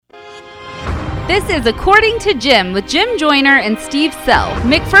This is According to Jim with Jim Joyner and Steve Sell,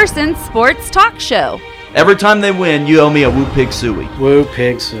 McPherson's sports talk show. Every time they win, you owe me a Woo Pig Suey. Woo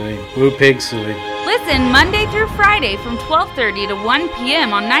Pig Suey. Woo Pig Suey. Listen Monday through Friday from 12:30 to 1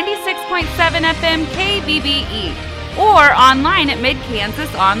 p.m. on 96.7 FM KBBE or online at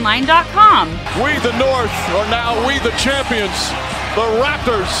midkansasonline.com. We the North are now we the champions, the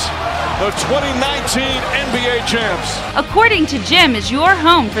Raptors, the 2019 NBA champs. According to Jim is your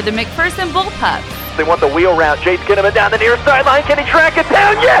home for the McPherson Bullpups. They want the wheel route. Jace Kinnaman down the near sideline. Can he track it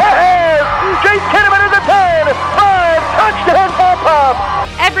down? Yes! Jace Kinnaman is a 10-5 touchdown Bullpup.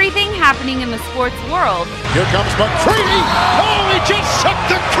 Everything happening in the sports world. Here comes McCready. Oh, he just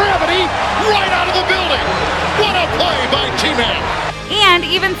sucked the gravity right out of the building. What a play by T-Man. And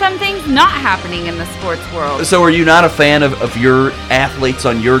even some things not happening in the sports world. So are you not a fan of your athletes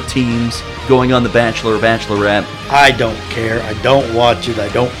on your teams going on The Bachelor or Bachelorette? I don't care. I don't watch it. I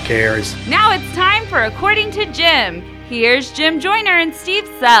don't care. Now it's time for According to Jim. Here's Jim Joyner and Steve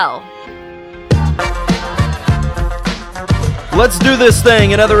Sell. Let's do this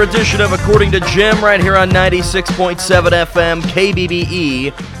thing. Another edition of According to Jim right here on 96.7 FM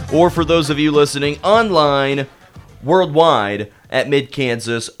KBBE, or for those of you listening online, worldwide at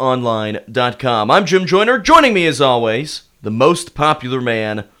midkansasonline.com. I'm Jim Joyner. Joining me as always, the most popular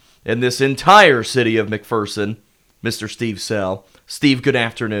man in this entire city of McPherson, Mr. Steve Sell. Steve, good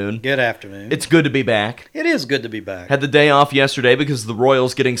afternoon. Good afternoon. It's good to be back. It is good to be back. Had the day off yesterday because of the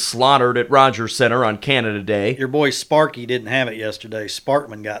Royals getting slaughtered at Rogers Center on Canada Day. Your boy Sparky didn't have it yesterday.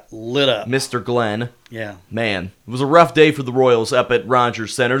 Sparkman got lit up. Mr. Glenn. Yeah. Man, it was a rough day for the Royals up at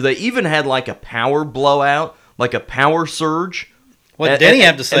Rogers Center. They even had like a power blowout, like a power surge. What did Denny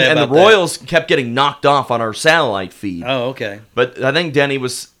have to say about that? And the Royals kept getting knocked off on our satellite feed. Oh, okay. But I think Denny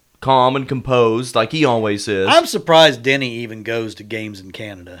was calm and composed, like he always is. I'm surprised Denny even goes to games in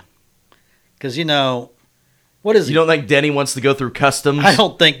Canada. Because, what is he? You don't think Denny wants to go through customs? I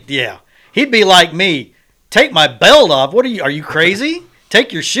don't think, yeah. He'd be like me. Take my belt off. Are you crazy?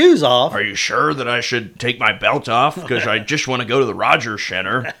 Take your shoes off. Are you sure that I should take my belt off? Because I just want to go to the Rogers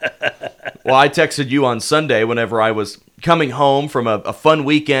Center. Well, I texted you on Sunday whenever I was coming home from a fun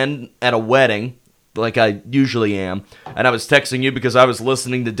weekend at a wedding, like I usually am. And I was texting you because I was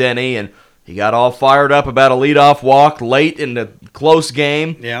listening to Denny, and he got all fired up about a leadoff walk late in the close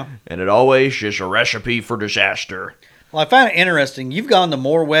game. Yeah. And it always is a recipe for disaster. Well, I found it interesting. You've gone to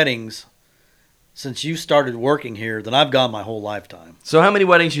more weddings since you started working here than I've gone my whole lifetime. So how many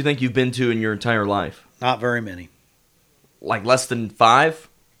weddings do you think you've been to in your entire life? Not very many. Like less than 5?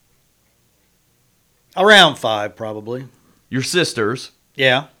 Around 5, probably. Your sisters?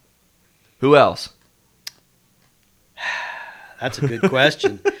 Yeah. Who else? That's a good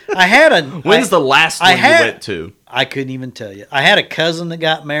question. When's the last one you went to? I couldn't even tell you. I had a cousin that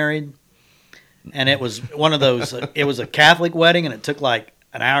got married, and it was one of those, it was a Catholic wedding, and it took like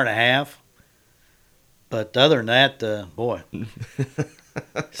an hour and a half. But other than that, boy.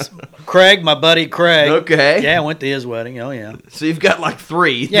 Craig, my buddy Craig. Okay. Yeah, I went to his wedding. Oh, yeah. So you've got like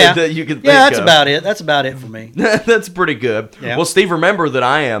 3 yeah. that you can think Yeah, that's of. about it. That's about it for me. That's pretty good. Yeah. Well, Steve, remember that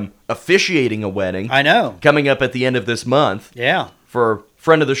I am officiating a wedding. I know. Coming up at the end of this month. Yeah. For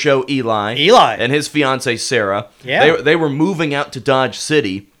friend of the show, Eli. And his fiancée, Sarah. Yeah. They were moving out to Dodge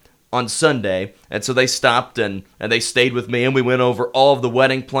City on Sunday, and so they stopped and they stayed with me, and we went over all of the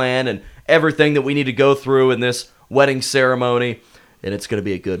wedding plan and everything that we need to go through in this wedding ceremony. And it's going to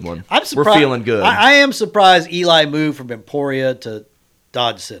be a good one. I'm surprised. We're feeling good. I am surprised Eli moved from Emporia to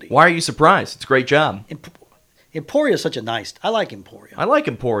Dodge City. Why are you surprised? It's a great job. Emporia is such a nice... I like Emporia. I like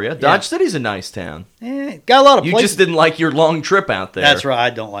Emporia. Dodge City's a nice town. Got a lot of places. You just didn't like your long trip out there. That's right.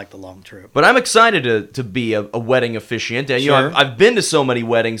 I don't like the long trip. But I'm excited to be a wedding officiant. And, sure. I've been to so many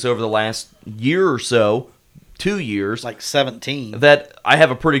weddings over the last year or so, 2 years. Like 17. That I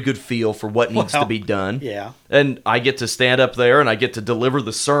have a pretty good feel for what needs to be done. Yeah. And I get to stand up there and I get to deliver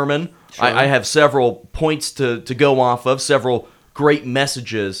the sermon. Sure. I have several points to go off of, several great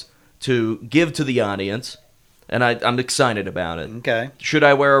messages to give to the audience. And I'm excited about it. Okay. Should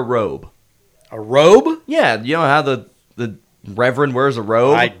I wear a robe? A robe? Yeah, you know how the reverend wears a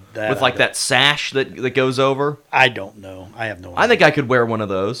robe? With that sash that goes over? I don't know. I have no idea. I think I could wear one of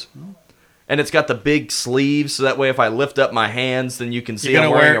those. And it's got the big sleeves, so that way if I lift up my hands, then you can see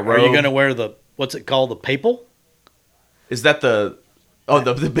I'm wearing a robe. Are you going to wear what's it called, the papal? Is that the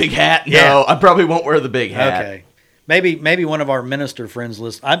big hat? Yeah. No, I probably won't wear the big hat. Okay. Maybe one of our minister friends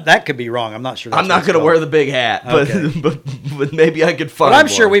listen. That could be wrong. I'm not sure. I'm not going to wear the big hat, but maybe I could find one. one. I'm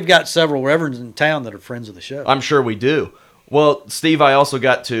sure we've got several reverends in town that are friends of the show. I'm sure we do. Well, Steve, I also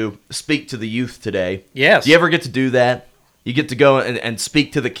got to speak to the youth today. Yes. Do you ever get to do that? You get to go and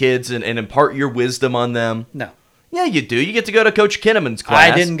speak to the kids and impart your wisdom on them. No. Yeah, you do. You get to go to Coach Kinnaman's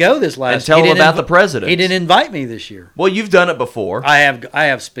class. I didn't go this last and tell them about the presidents. He didn't invite me this year. Well, you've done it before. I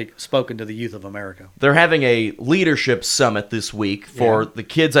have spoken to the youth of America. They're having a leadership summit this week for the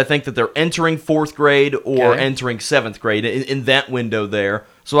kids. I think that they're entering 4th grade or entering 7th grade in that window there.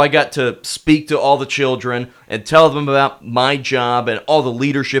 So I got to speak to all the children and tell them about my job and all the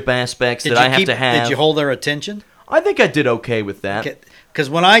leadership aspects that I have to have. Did you hold their attention? I think I did okay with that. Because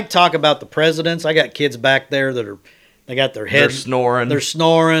when I talk about the presidents, I got kids back there they got their head. They're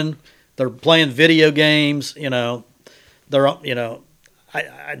snoring. They're playing video games. I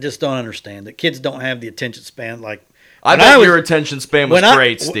just don't understand that kids don't have the attention span. Like I bet your attention span was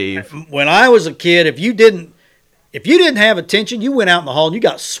great, Steve. When I was a kid, if you didn't have attention, you went out in the hall and you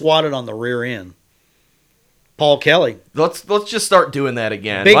got swatted on the rear end. Paul Kelly. Let's just start doing that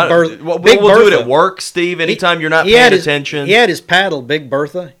again. We'll do it at work, Steve. Anytime you're not paying attention. He had his paddle, Big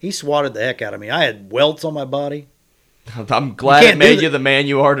Bertha. He swatted the heck out of me. I had welts on my body. I'm glad it made you the man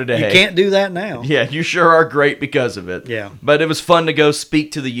you are today. You can't do that now. Yeah, you sure are great because of it. Yeah. But it was fun to go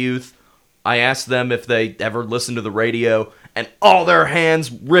speak to the youth. I asked them if they ever listened to the radio, and all their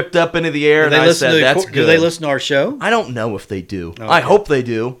hands ripped up into the air, and I said, that's good. Do they listen to our show? I don't know if they do. Okay. I hope they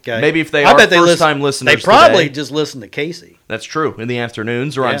do. Okay. Maybe if they are first-time listeners They probably today. just listen to Casey. That's true. In the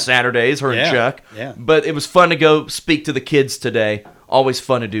afternoons or on Saturdays, her and Chuck. Yeah. But it was fun to go speak to the kids today. Always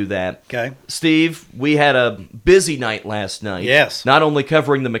fun to do that. Okay. Steve, we had a busy night last night. Yes. Not only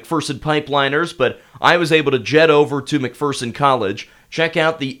covering the McPherson Pipeliners, but I was able to jet over to McPherson College, check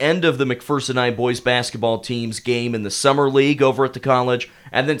out the end of the McPherson I boys basketball team's game in the summer league over at the college,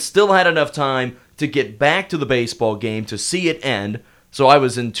 and then still had enough time to get back to the baseball game to see it end. So I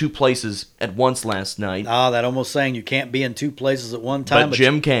was in 2 places at once last night. That almost saying you can't be in 2 places at one time. But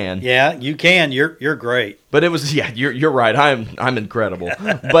Jim can. Yeah, you can. You're great. But it was you're right. I'm incredible.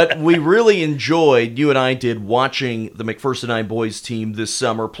 But we really enjoyed, you and I did, watching the McPherson I boys team this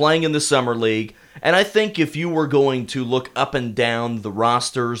summer, playing in the summer league. And I think if you were going to look up and down the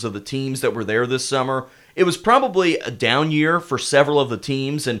rosters of the teams that were there this summer, it was probably a down year for several of the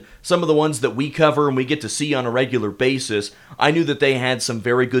teams, and some of the ones that we cover and we get to see on a regular basis. I knew that they had some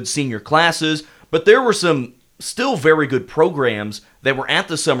very good senior classes, but there were some still very good programs that were at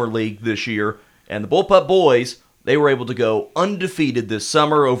the Summer League this year, and the Bullpup boys, they were able to go undefeated this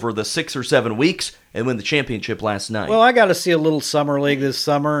summer over the 6 or 7 weeks and win the championship last night. Well, I got to see a little Summer League this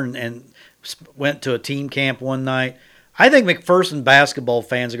summer and went to a team camp one night. I think McPherson basketball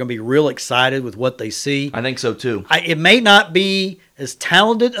fans are going to be real excited with what they see. I think so, too. It may not be as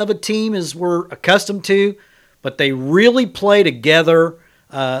talented of a team as we're accustomed to, but they really play together.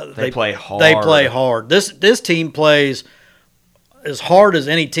 They play hard. They play hard. This team plays as hard as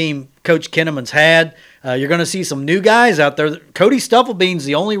any team Coach Kinnaman's had. You're going to see some new guys out there. Cody Stufflebean's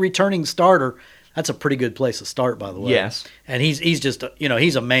the only returning starter. That's a pretty good place to start, by the way. Yes. And he's just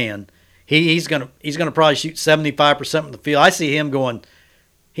he's a man. He's gonna probably shoot 75% from the field. I see him going.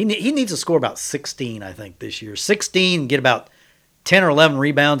 He needs to score about 16, I think, this year. 16, get about 10 or 11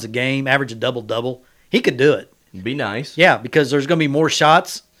 rebounds a game, average a double-double. He could do it. It'd be nice. Yeah, because there's going to be more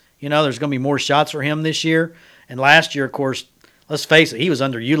shots. There's going to be more shots for him this year. And last year, of course, let's face it, he was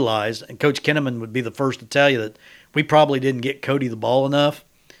underutilized. And Coach Kinnaman would be the first to tell you that we probably didn't get Cody the ball enough.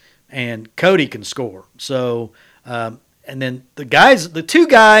 And Cody can score. So, and then the 2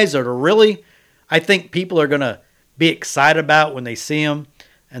 guys that are really, I think people are going to be excited about when they see them,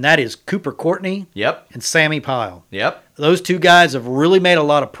 and that is Cooper Courtney and Sammy Pyle. Yep. Those 2 guys have really made a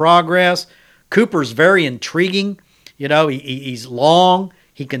lot of progress. Cooper's very intriguing. He's long.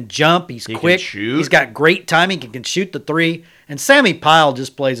 He can jump. He's quick. Can shoot. He's got great timing. He can shoot the 3. And Sammy Pyle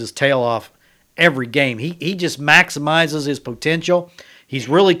just plays his tail off every game. He just maximizes his potential. He's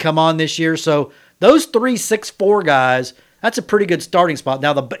really come on this year. So those 3 6'4" guys, that's a pretty good starting spot.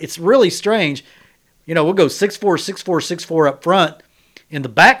 Now, it's really strange. We'll go 6'4", 6'4", 6'4" up front. In the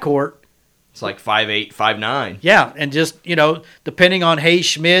backcourt, it's like 5'8", 5'9". Yeah, and just, depending on Hayes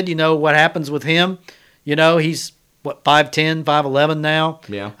Schmid, what happens with him. He's, 5'10", 5'11" now.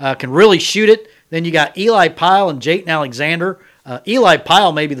 Yeah. Can really shoot it. Then you got Eli Pyle and Jayton Alexander. Eli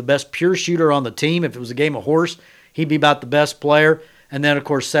Pyle may be the best pure shooter on the team. If it was a game of horse, he'd be about the best player. And then, of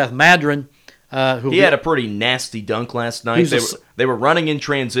course, Seth Madron. He had a pretty nasty dunk last night. They were running in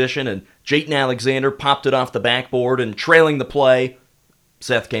transition, and Jayton Alexander popped it off the backboard, and trailing the play,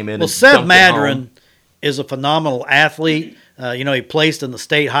 Seth came in and Seth dunked Madron it home. is a phenomenal athlete. He placed in the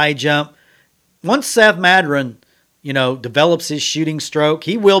state high jump. Once Seth Madron, develops his shooting stroke,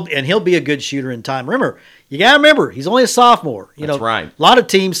 he'll be a good shooter in time. You got to remember, he's only a sophomore. That's right. A lot of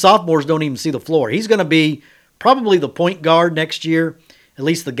teams, sophomores don't even see the floor. He's going to be probably the point guard next year, at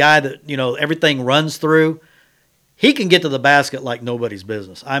least the guy that, everything runs through. He can get to the basket like nobody's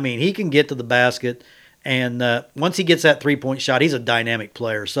business. I mean, he can get to the basket, and once he gets that three-point shot, he's a dynamic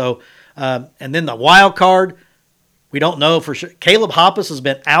player. So, and then the wild card, we don't know for sure. Caleb Hoppus has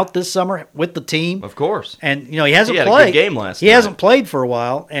been out this summer with the team. Of course. And, he hasn't had played. a good game last night. He hasn't played for a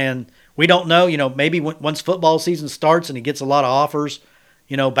while, and we don't know, maybe once football season starts and he gets a lot of offers,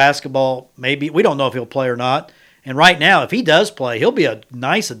 basketball, maybe. We don't know if he'll play or not. And right now, if he does play, he'll be a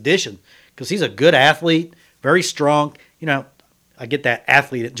nice addition because he's a good athlete, very strong. I get that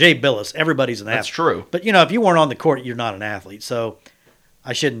athlete. Jay Billis, everybody's an athlete. That's true. But, if you weren't on the court, you're not an athlete. So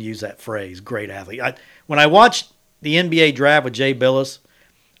I shouldn't use that phrase, great athlete. When I watched the NBA draft with Jay Billis,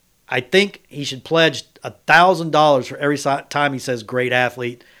 I think he should pledge $1,000 for every time he says great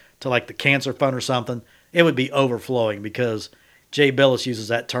athlete to like the Cancer Fund or something. It would be overflowing because Jay Billis uses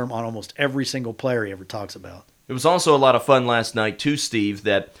that term on almost every single player he ever talks about. It was also a lot of fun last night, too, Steve,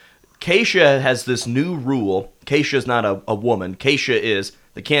 that Keisha has this new rule. Keisha is not a woman. Keisha is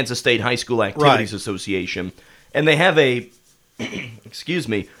the Kansas State High School Activities Association. And they have a,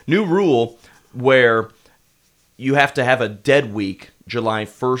 new rule where you have to have a dead week July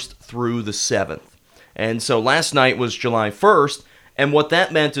 1st through the 7th. And so last night was July 1st, and what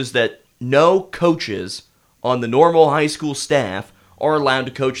that meant is that no coaches on the normal high school staff are allowed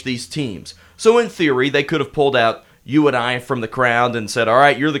to coach these teams. So in theory, they could have pulled out you and I from the crowd and said, all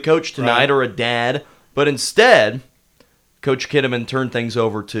right, you're the coach tonight, or a dad. But instead, Coach Kinnaman turned things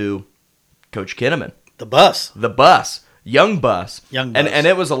over to Coach Kinnaman. The bus. Young Bus. Young Bus. And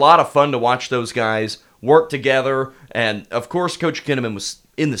it was a lot of fun to watch those guys work together. And, of course, Coach Kinnaman was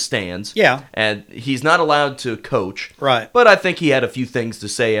in the stands. Yeah. And he's not allowed to coach. Right. But I think he had a few things to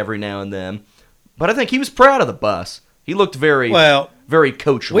say every now and then. But I think he was proud of the Bus. He looked very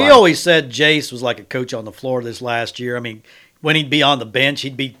coach-like. We always said Jace was like a coach on the floor this last year. I mean, when he'd be on the bench,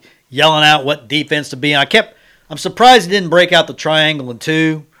 he'd be yelling out what defense to be. I'm surprised he didn't break out the triangle in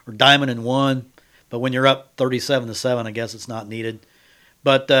 2 or diamond in 1. But when you're up 37-7, I guess it's not needed.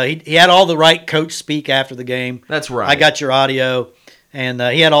 But he had all the right coach speak after the game. That's right. I got your audio, and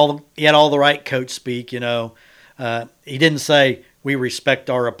he had all the right coach speak. He didn't say we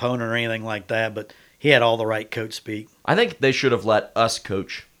respect our opponent or anything like that, but he had all the right coach speak. I think they should have let us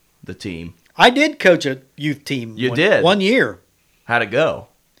coach the team. I did coach a youth team. You did? 1 year. How'd it go?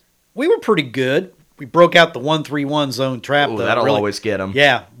 We were pretty good. We broke out the 1-3-1 zone trap. Ooh, that'll always get them.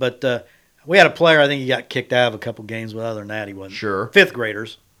 Yeah, but we had a player, I think he got kicked out of a couple games, but other than that, he wasn't. Sure. 5th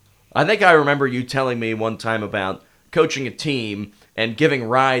graders. I think I remember you telling me one time about coaching a team and giving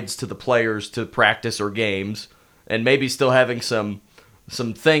rides to the players to practice or games, and maybe still having some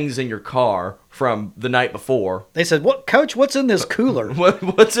things in your car from the night before. They said, "What, Coach? What's in this cooler?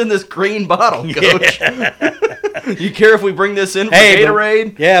 What's in this green bottle, Coach? Yeah. You care if we bring this in for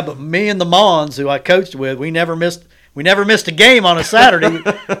Gatorade?" But me and the Mons, who I coached with, we never missed a game on a Saturday.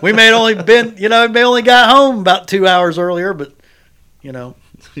 We may only got home about 2 hours earlier, but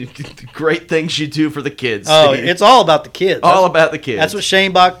great things you do for the kids. Oh, Steve. it's all about the kids. About the kids. That's what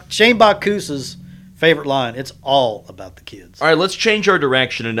Shane Bakusa's favorite line. It's all about the kids. All right, let's change our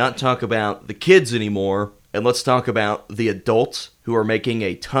direction and not talk about the kids anymore, and let's talk about the adults who are making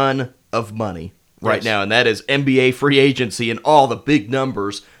a ton of money right now, and that is NBA free agency and all the big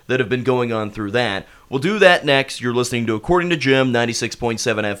numbers that have been going on through that. We'll do that next. You're listening to According to Jim, 96.7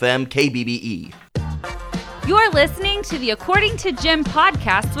 FM, KBBE. You're listening to the According to Jim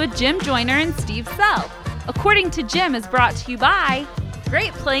podcast with Jim Joyner and Steve Self. According to Jim is brought to you by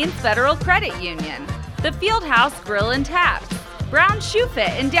Great Plains Federal Credit Union, the Fieldhouse Grill and Taps, Brown Shoe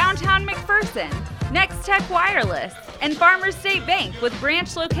Fit in downtown McPherson, Next Tech Wireless, and Farmers State Bank with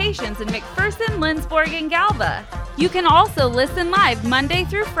branch locations in McPherson, Lindsborg, and Galva. You can also listen live Monday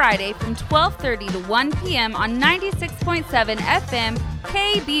through Friday from 12:30 to 1 p.m. on 96.7 FM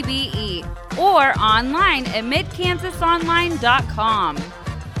KBBE or online at midkansasonline.com.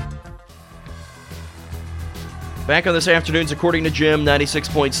 Back on this afternoon's According to Jim,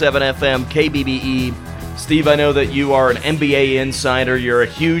 96.7 FM, KBBE. Steve, I know that you are an NBA insider. You're a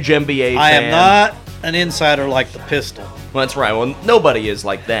huge NBA fan. I am not an insider like the Pistol. Well, that's right. Well, nobody is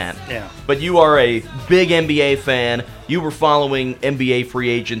like that. Yeah. But you are a big NBA fan. You were following NBA free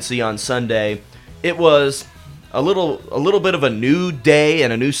agency on Sunday. It was a little bit of a new day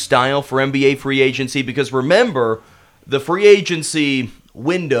and a new style for NBA free agency because remember, the free agency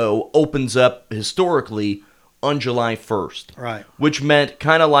window opens up historically on July 1st. Right. Which meant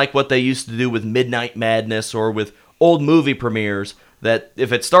kind of like what they used to do with Midnight Madness or with old movie premieres, that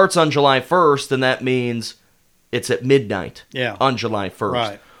if it starts on July 1st, then that means it's at midnight on July 1st.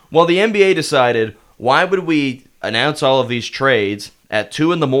 Right. Well, the NBA decided, Why would we announce all of these trades at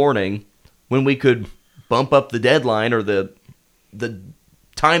 2 a.m. when we could bump up the deadline or the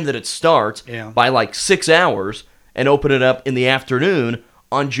time that it starts by like 6 hours and open it up in the afternoon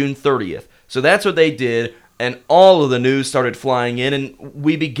on June 30th? So that's what they did, and all of the news started flying in, and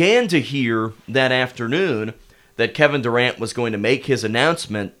we began to hear that afternoon that Kevin Durant was going to make his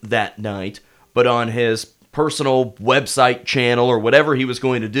announcement that night, but on his personal website channel or whatever he was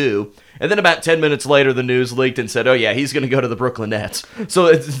going to do. And then about 10 minutes later, the news leaked and said, oh yeah, he's going to go to the Brooklyn Nets. So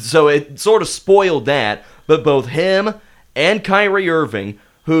it sort of spoiled that. But both him and Kyrie Irving,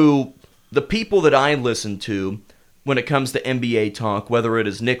 who the people that I listen to when it comes to NBA talk, whether it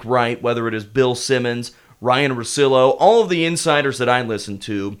is Nick Wright, whether it is Bill Simmons, Ryan Russillo, all of the insiders that I listen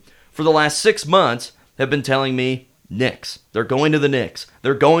to, for the last 6 months have been telling me, Knicks. They're going to the Knicks.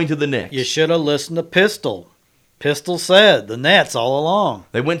 They're going to the Knicks. You should have listened to Pistol. Pistol said the Nets all along.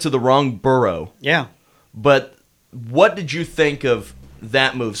 They went to the wrong borough. Yeah. But what did you think of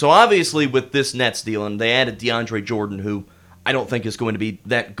that move? So obviously with this Nets deal, and they added DeAndre Jordan, who I don't think is going to be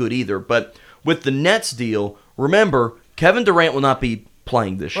that good either. But with the Nets deal, remember, Kevin Durant will not be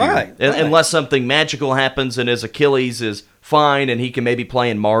playing this year. Right. Unless something magical happens and his Achilles is fine and he can maybe play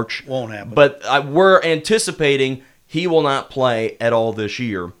in March. Won't happen. But we're anticipating he will not play at all this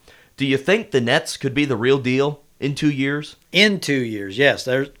year. Do you think the Nets could be the real deal in 2 years? In 2 years, yes.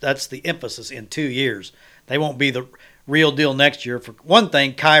 That's the emphasis, in 2 years. They won't be the real deal next year. For one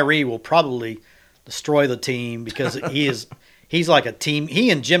thing, Kyrie will probably destroy the team because he's like a team. He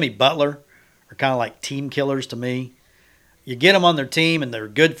and Jimmy Butler are kind of like team killers to me. You get them on their team and they're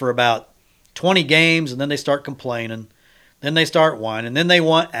good for about 20 games, and then they start complaining. Then they start whining. Then they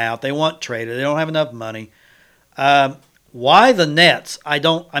want out. They want traded. They don't have enough money. Why the Nets? I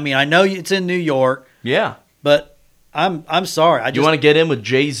know it's in New York. Yeah. But I'm sorry. You want to get in with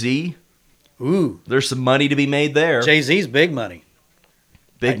Jay-Z? Ooh. There's some money to be made there. Jay-Z's big money.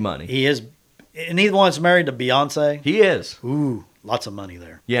 Big money. He is. And he's the one that's married to Beyonce. He is. Ooh, lots of money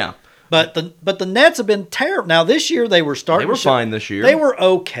there. Yeah. But the Nets have been terrible. Now, this year they were starting. They were fine this year. They were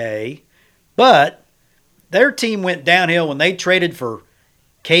okay. But their team went downhill when they traded for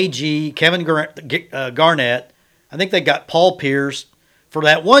KG, Kevin Garnett. I think they got Paul Pierce. For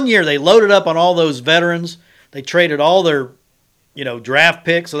that 1 year, they loaded up on all those veterans. They traded all their, draft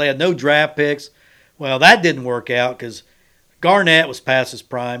picks, so they had no draft picks. Well, that didn't work out because Garnett was past his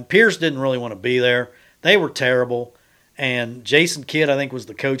prime. Pierce didn't really want to be there. They were terrible. And Jason Kidd, I think, was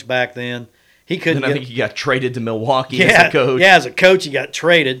the coach back then. He couldn't. I think he got traded to Milwaukee as a coach. Yeah, as a coach, he got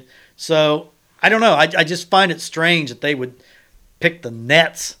traded. So I don't know. I just find it strange that they would pick the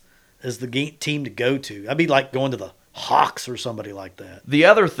Nets as the team to go to. I'd be like going to the Hawks or somebody like that. The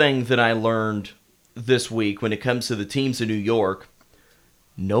other thing that I learned this week when it comes to the teams in New York,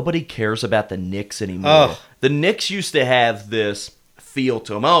 nobody cares about the Knicks anymore. Oh. The Knicks used to have this feel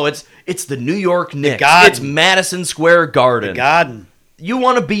to them. Oh, it's the New York Knicks. Garden. It's Madison Square Garden. The Garden. You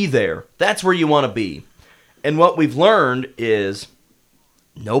want to be there. That's where you want to be. And what we've learned is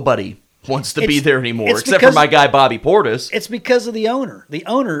nobody wants to be there anymore, except for my guy Bobby Portis. It's because of the owner. The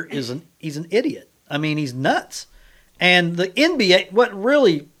owner he's an idiot. I mean, he's nuts. And the NBA, what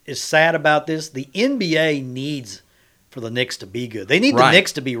really is sad about this, the NBA needs for the Knicks to be good. They need the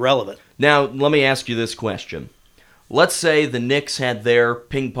Knicks to be relevant. Now, let me ask you this question. Let's say the Knicks had their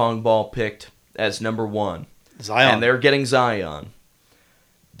ping pong ball picked as number 1. Zion. And they're getting Zion.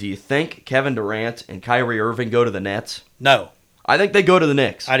 Do you think Kevin Durant and Kyrie Irving go to the Nets? No. I think they go to the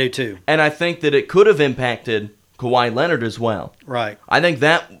Knicks. I do too. And I think that it could have impacted Kawhi Leonard as well. Right. I think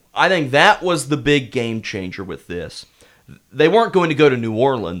that was the big game changer with this. They weren't going to go to New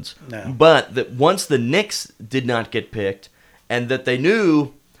Orleans, but that once the Knicks did not get picked, and that they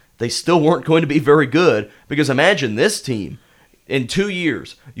knew they still weren't going to be very good, because imagine this team. In 2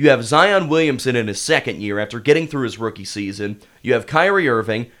 years, you have Zion Williamson in his second year after getting through his rookie season. You have Kyrie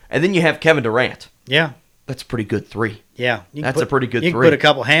Irving, and then you have Kevin Durant. Yeah. That's a pretty good 3. Yeah. That's a pretty good 3. You can put a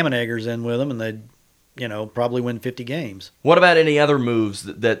couple ham and eggers in with them, and they'd probably win 50 games. What about any other moves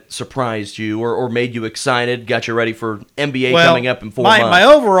that surprised you or made you excited, got you ready for NBA coming up in 4 months? My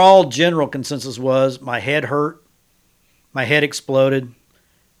overall general consensus was my head hurt. My head exploded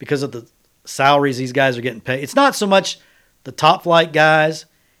because of the salaries these guys are getting paid. It's not so much the top flight guys.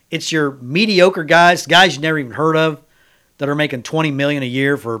 It's your mediocre guys you never even heard of that are making $20 million a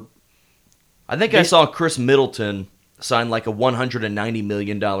year for. I think I saw Chris Middleton sign like a $190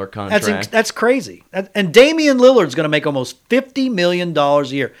 million contract. That's crazy. And Damian Lillard's going to make almost $50 million a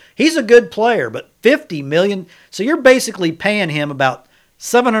year. He's a good player, but $50 million. So you're basically paying him about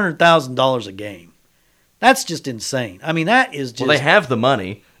 $700,000 a game. That's just insane. I mean, that is just. Well, they have the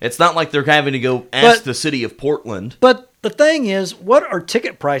money. It's not like they're having to go ask the city of Portland. But the thing is, what are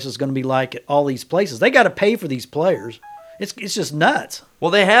ticket prices going to be like at all these places? They got to pay for these players. It's just nuts.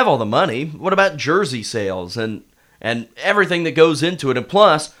 Well, they have all the money. What about jersey sales and everything that goes into it? And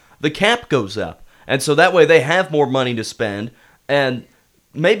plus, the cap goes up. And so that way they have more money to spend. And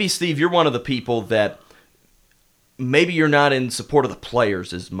maybe, Steve, you're one of the people that maybe you're not in support of the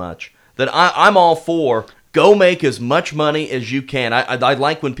players as much. That I'm all for go make as much money as you can. I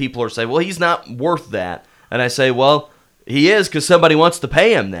like when people are saying, well, he's not worth that. And I say, well, he is because somebody wants to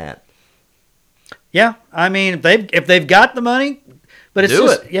pay him that. Yeah, I mean, if they've got the money, but it's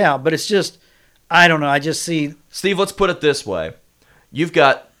but it's just, I don't know. I just see. Steve, let's put it this way: you've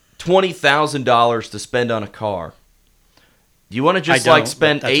got $20,000 to spend on a car. Do you want to just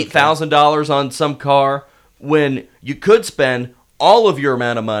spend $8,000 on some car when you could spend all of your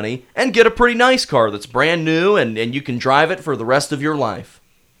amount of money and get a pretty nice car that's brand new and you can drive it for the rest of your life?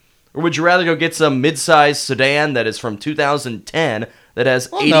 Or would you rather go get some mid-sized sedan that is from 2010 that has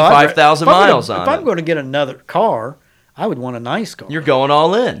 85,000 miles on it? If I'm going to get another car, I would want a nice car. You're going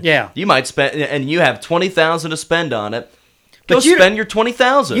all in. Yeah. You might spend, and you have $20,000 to spend on it. Go spend your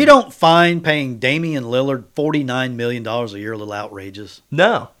 $20,000. You don't find paying Damian Lillard $49 million a year a little outrageous?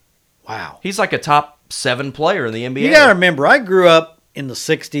 No. Wow. He's like a top 7 player in the NBA. You got to remember, I grew up in the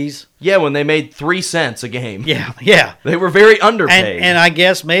 60s. Yeah, when they made 3 cents a game. Yeah. They were very underpaid. And I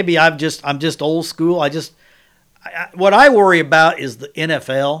guess maybe I'm just old school. What I worry about is the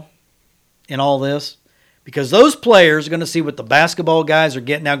NFL in all this, because those players are going to see what the basketball guys are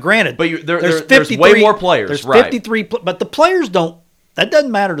getting. Now, granted, but there's way more players. There's right. 53, but the players don't. That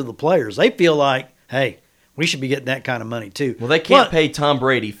doesn't matter to the players. They feel like, hey, we should be getting that kind of money too. Well, they can't pay Tom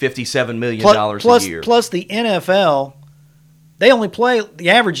Brady $57 million a year. Plus the NFL, they only play, the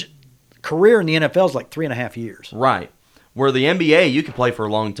average career in the NFL is like 3.5 years. Right. Where the NBA, you can play for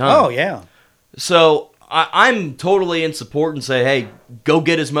a long time. Oh, yeah. So I'm totally in support and say, hey, go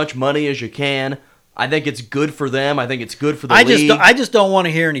get as much money as you can. I think it's good for them. I think it's good for the league. I just don't want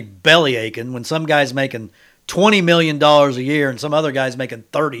to hear any belly aching when some guy's making $20 million a year and some other guy's making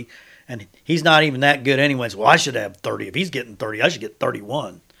 30, and he's not even that good anyways. Well, I should have 30. If he's getting 30, I should get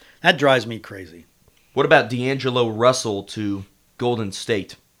 31. That drives me crazy. What about D'Angelo Russell to Golden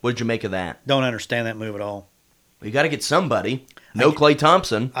State? What did you make of that? Don't understand that move at all. Well, you got to get somebody. No Klay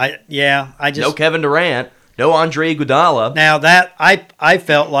Thompson. No Kevin Durant. No Andre Iguodala. Now that I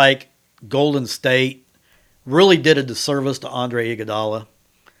felt like Golden State really did a disservice to Andre Iguodala.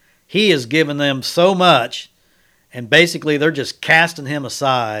 He has given them so much, and basically they're just casting him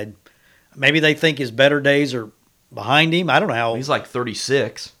aside. Maybe they think his better days are behind him. I don't know how. He's like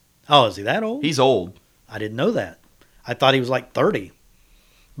 36. Oh, is he that old? He's old. I didn't know that. I thought he was like 30.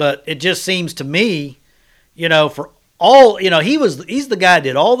 But it just seems to me, for all, he's the guy that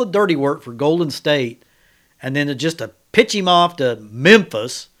did all the dirty work for Golden State, and then to pitch him off to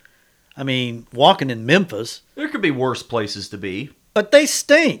Memphis. I mean, walking in Memphis. There could be worse places to be. But they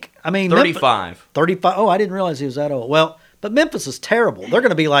stink. I mean, 35. 35. Oh, I didn't realize he was that old. Well, but Memphis is terrible. They're going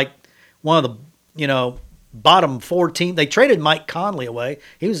to be like one of the, bottom 14. They traded Mike Conley away.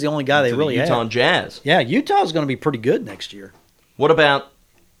 He was the only guy they really had. Utah Jazz. Yeah, Utah's going to be pretty good next year. What about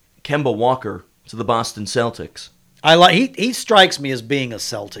Kemba Walker to the Boston Celtics? He strikes me as being a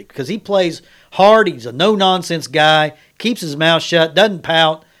Celtic because he plays hard. He's a no-nonsense guy, keeps his mouth shut, doesn't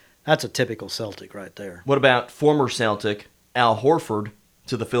pout. That's a typical Celtic right there. What about former Celtic Al Horford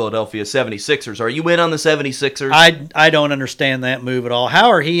to the Philadelphia 76ers? Are you in on the 76ers? I don't understand that move at all. How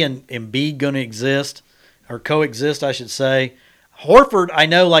are he and Embiid going to exist, or coexist, I should say? Horford, I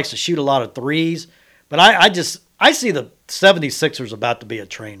know, likes to shoot a lot of threes, but I see the 76ers about to be a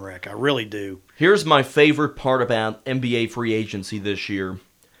train wreck. I really do. Here's my favorite part about NBA free agency this year,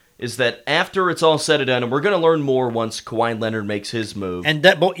 is that after it's all said and done, and we're going to learn more once Kawhi Leonard makes his move. And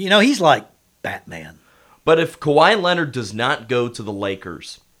that, he's like Batman. But if Kawhi Leonard does not go to the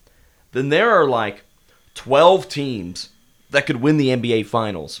Lakers, then there are like 12 teams that could win the NBA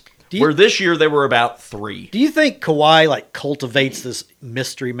Finals. Where this year there were about 3. Do you think Kawhi cultivates this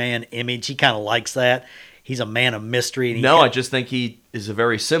mystery man image? He kind of likes that. He's a man of mystery. And I just think he is a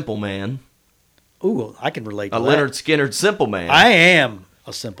very simple man. Ooh, I can relate to that. A Leonard Skinner simple man. I am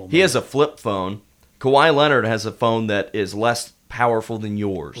a simple man. He has a flip phone. Kawhi Leonard has a phone that is less powerful than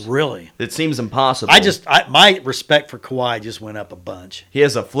yours. Really? It seems impossible. My respect for Kawhi just went up a bunch. He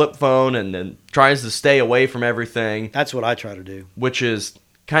has a flip phone and then tries to stay away from everything. That's what I try to do. Which is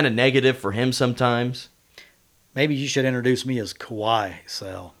kind of negative for him sometimes. Maybe you should introduce me as Kawhi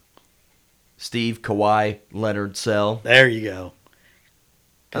Sell. Steve Kawhi Leonard Sell. There you go.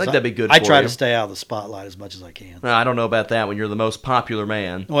 I think that'd be good I for try you. to stay out of the spotlight as much as I can. I don't know about that when you're the most popular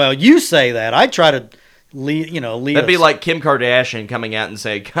man. Well, you say that. I try to lead. That'd be like Kim Kardashian coming out and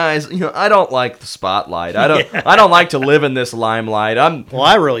saying, "Guys, I don't like the spotlight. I don't like to live in this limelight. Well,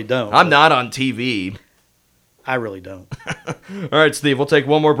 I really don't. I'm not on TV." I really don't. All right, Steve, we'll take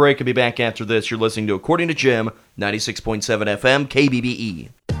one more break and be back after this. You're listening to According to Jim, 96.7 FM, KBBE.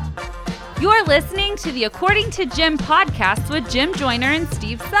 You're listening to the According to Jim podcast with Jim Joyner and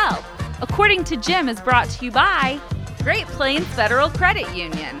Steve Self. According to Jim is brought to you by Great Plains Federal Credit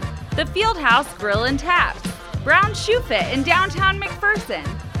Union, The Fieldhouse Grill and Taps, Brown Shoe Fit in downtown McPherson,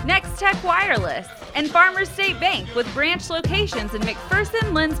 Next Tech Wireless, and Farmers State Bank with branch locations in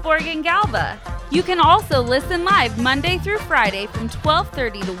McPherson, Lindsborg, and Galva. You can also listen live Monday through Friday from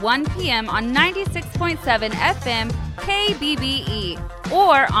 12:30 to 1 p.m. on 96.7 FM KBBE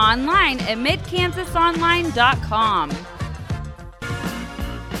or online at midkansasonline.com.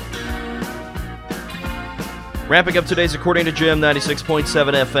 Wrapping up today's According to Jim, 96.7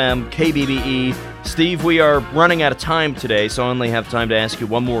 FM, KBBE. Steve, we are running out of time today, so I only have time to ask you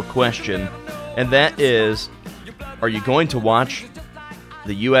one more question, and that is, are you going to watch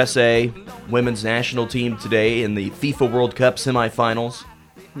the USA women's national team today in the FIFA World Cup semifinals?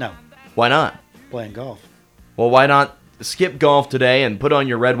 No. Why not? Playing golf. Well, why not skip golf today and put on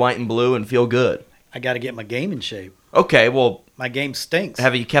your red, white, and blue and feel good? I got to get my game in shape. Okay, well, My game stinks.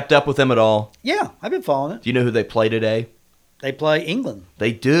 have you kept up with them at all? Yeah, I've been following it. Do you know who they play today? They play England.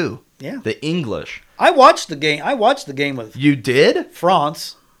 They do. Yeah. The English. I watched the game. I watched the game with You did?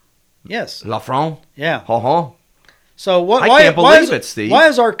 France. Yes. La France? Yeah. Ha. So what? I why, can't why believe is, it, Steve. Why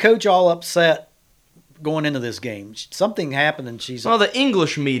is our coach all upset going into this game? Something happened, and she's Well, the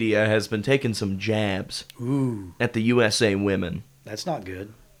English media has been taking some jabs ooh, at the USA women. that's not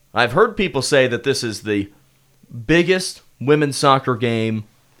good. I've heard people say that this is the biggest women's soccer game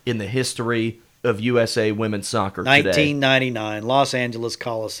in the history of USA women's soccer today. 1999, Los Angeles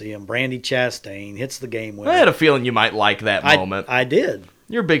Coliseum. Brandy Chastain hits the game winner. I had a feeling you might like that moment. I did.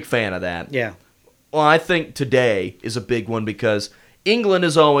 You're a big fan of that. Yeah. Well, I think today is a big one because England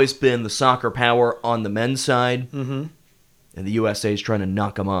has always been the soccer power on the men's side, and the USA is trying to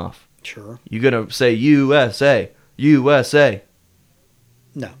knock them off. Sure. You going to say USA, USA.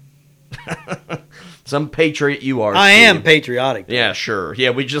 No. Some patriot you are, I Steve. am patriotic. Yeah, sure.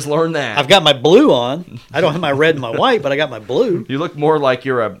 Yeah, we just learned that. I've got my blue on. I don't have my red and my white, but I got my blue. You look more like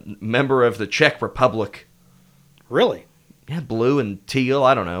you're a member of the Czech Republic. Really? Yeah, blue and teal.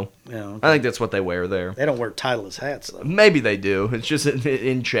 I don't know. Yeah. Okay. I think that's what they wear there. They don't wear Titleist hats, though. Maybe they do. It's just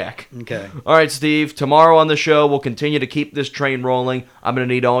in Czech. Okay. All right, Steve. Tomorrow on the show, we'll continue to keep this train rolling. I'm going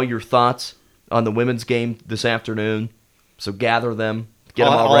to need all your thoughts on the women's game this afternoon. So gather them. Get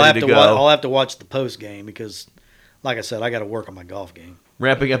them all ready to go. I'll have to watch the post game because, like I said, I got to work on my golf game.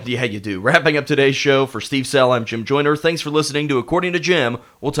 Wrapping up today's show for Steve Sell, I'm Jim Joyner. Thanks for listening to According to Jim.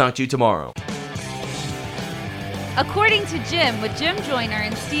 We'll talk to you tomorrow. According to Jim with Jim Joyner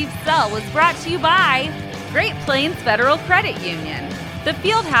and Steve Sell was brought to you by Great Plains Federal Credit Union, The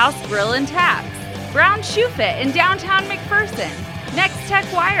Fieldhouse Grill and Taps, Brown Shoe Fit in downtown McPherson, Next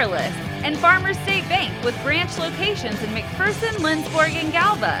Tech Wireless, and Farmers State Bank with branch locations in McPherson, Lindsborg, and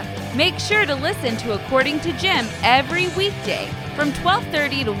Galva. Make sure to listen to According to Jim every weekday from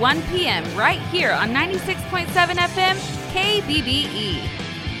 12:30 to 1 p.m. right here on 96.7 FM KBBE.